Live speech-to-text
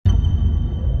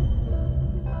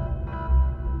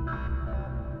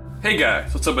Hey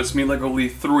guys, what's up? It's me, LEGO Lee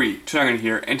 3, Dragon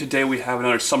here, and today we have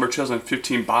another Summer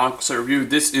 2015 Bionicle set review.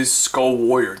 This is Skull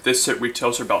Warrior. This set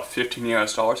retails for about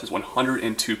 $15 US. It's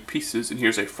 102 pieces, and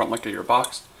here's a front look at your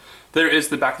box. There is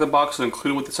the back of the box, and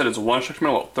included with the set is one instruction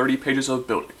manual, 30 pages of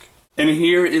building. And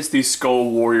here is the Skull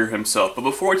Warrior himself. But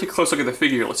before we take a close look at the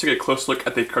figure, let's take a close look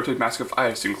at the cartoon Mask of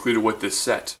Ice included with this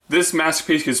set. This mask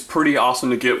piece is pretty awesome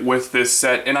to get with this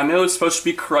set, and I know it's supposed to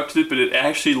be corrupted, but it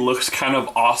actually looks kind of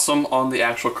awesome on the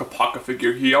actual Kopaka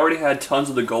figure. He already had tons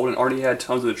of the gold and already had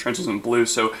tons of the translucent blue,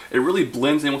 so it really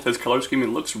blends in with his color scheme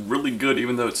and looks really good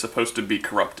even though it's supposed to be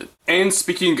corrupted. And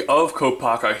speaking of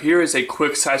Kopaka, here is a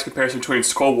quick size comparison between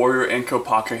Skull Warrior and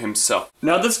Kopaka himself.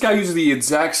 Now this guy uses the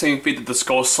exact same feat that the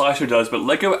Skull Slasher does, but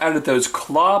LEGO added those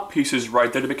claw pieces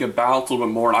right there to make it balance a little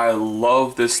bit more, and I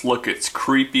love this look. It's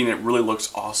creepy and it really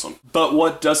looks awesome. But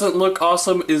what doesn't look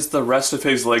awesome is the rest of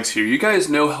his legs here. You guys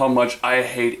know how much I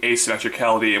hate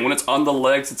asymmetricality, and when it's on the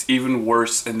legs it's even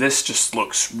worse, and this just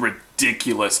looks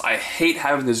ridiculous. I hate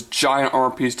having this giant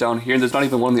armor piece down here, and there's not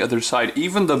even one on the other side.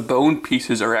 Even the bone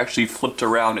pieces are actually flipped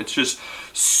around. It's just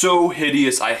so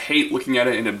hideous. I hate looking at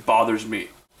it and it bothers me.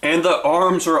 And the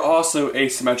arms are also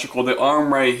asymmetrical. The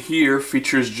arm right here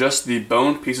features just the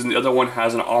bone pieces, and the other one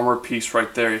has an armor piece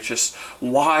right there. It's just,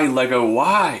 why, LEGO,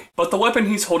 why? But the weapon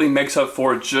he's holding makes up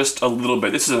for it just a little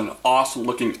bit. This is an awesome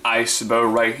looking ice bow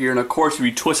right here, and of course if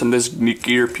you twist on this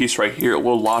gear piece right here, it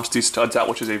will launch these studs out,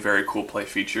 which is a very cool play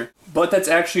feature. But that's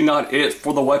actually not it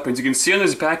for the weapons. You can see on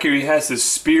his back here he has this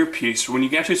spear piece. When you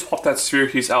can actually swap that spear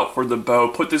piece out for the bow,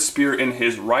 put this spear in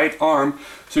his right arm,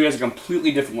 so he has a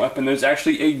completely different weapon. There's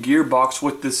actually a gearbox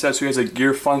with this set, so he has a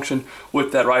gear function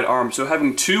with that right arm. So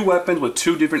having two weapons with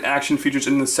two different action features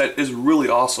in the set is really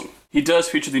awesome. He does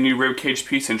feature the new ribcage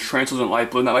piece in translucent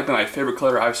light blue, and that might be my favorite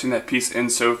color I've seen that piece in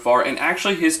so far. And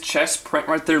actually his chest print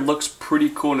right there looks pretty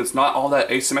cool, and it's not all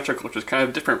that asymmetrical, which is kind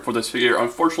of different for this figure.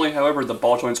 Unfortunately, however, the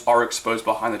ball joints are exposed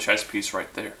behind the chest piece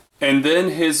right there. And then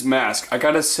his mask. I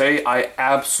gotta say, I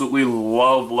absolutely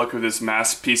love the look of this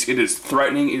mask piece. It is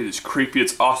threatening, it is creepy,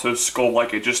 it's also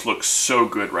skull-like. It just looks so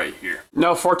good right here.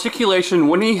 Now for articulation,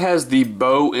 when he has the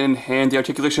bow in hand, the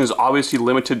articulation is obviously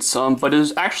limited some, but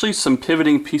there's actually some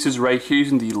pivoting pieces right here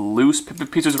using the loose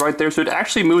pivot pieces right there, so it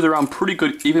actually moves around pretty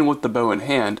good even with the bow in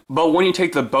hand. But when you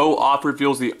take the bow off, it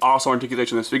reveals the awesome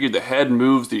articulation of this figure. The head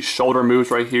moves, the shoulder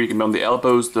moves right here, you can bend the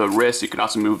elbows, the wrists, you can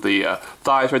also move the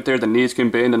thighs right there, the knees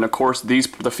can bend, and of course the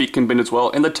feet can bend as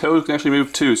well, and the toes can actually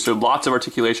move too, so lots of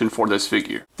articulation for this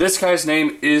figure. This guy's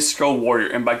name is Skull Warrior,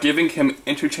 and by giving him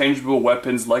interchangeable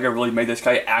weapons, LEGO really made this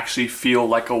guy actually feel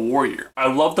like a warrior.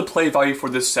 I love the play value for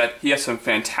this set. He has some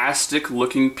fantastic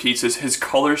looking pieces. His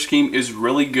color scheme is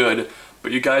really good,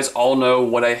 but you guys all know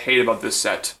what I hate about this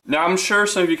set. Now I'm sure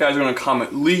some of you guys are going to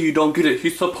comment, Lee, you don't get it,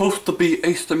 he's supposed to be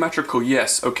asymmetrical.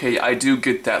 Yes, okay, I do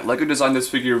get that. LEGO designed this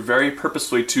figure very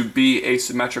purposely to be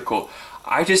asymmetrical.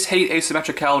 I just hate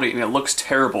asymmetricality, and it looks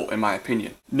terrible in my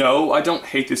opinion. No, I don't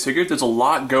hate this figure. There's a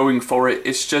lot going for it.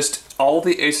 It's just all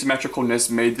the asymmetricalness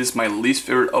made this my least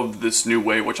favorite of this new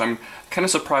wave, which I'm kind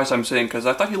of surprised I'm saying, because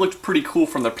I thought he looked pretty cool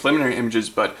from the preliminary images,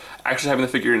 but actually having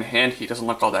the figure in hand, he doesn't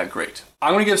look all that great.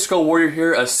 I'm going to give Skull Warrior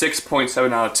here a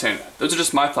 6.7 out of 10. Those are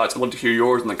just my thoughts. I'd love to hear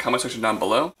yours in the comment section down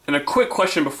below. And a quick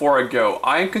question before I go.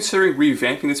 I am considering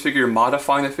revamping this figure,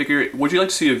 modifying the figure. Would you like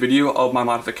to see a video of my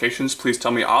modifications? Please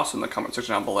tell me also in the comment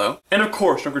section down below. And of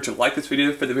course, don't forget to like this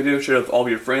video, share the video, share it with all of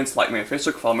your friends, like me on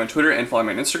Facebook, follow me on Twitter, and follow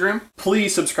me on Instagram.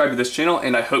 Please subscribe to this channel,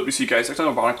 and I hope to see you guys next time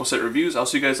on Bionicle set reviews. I'll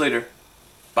see you guys later.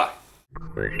 Bye.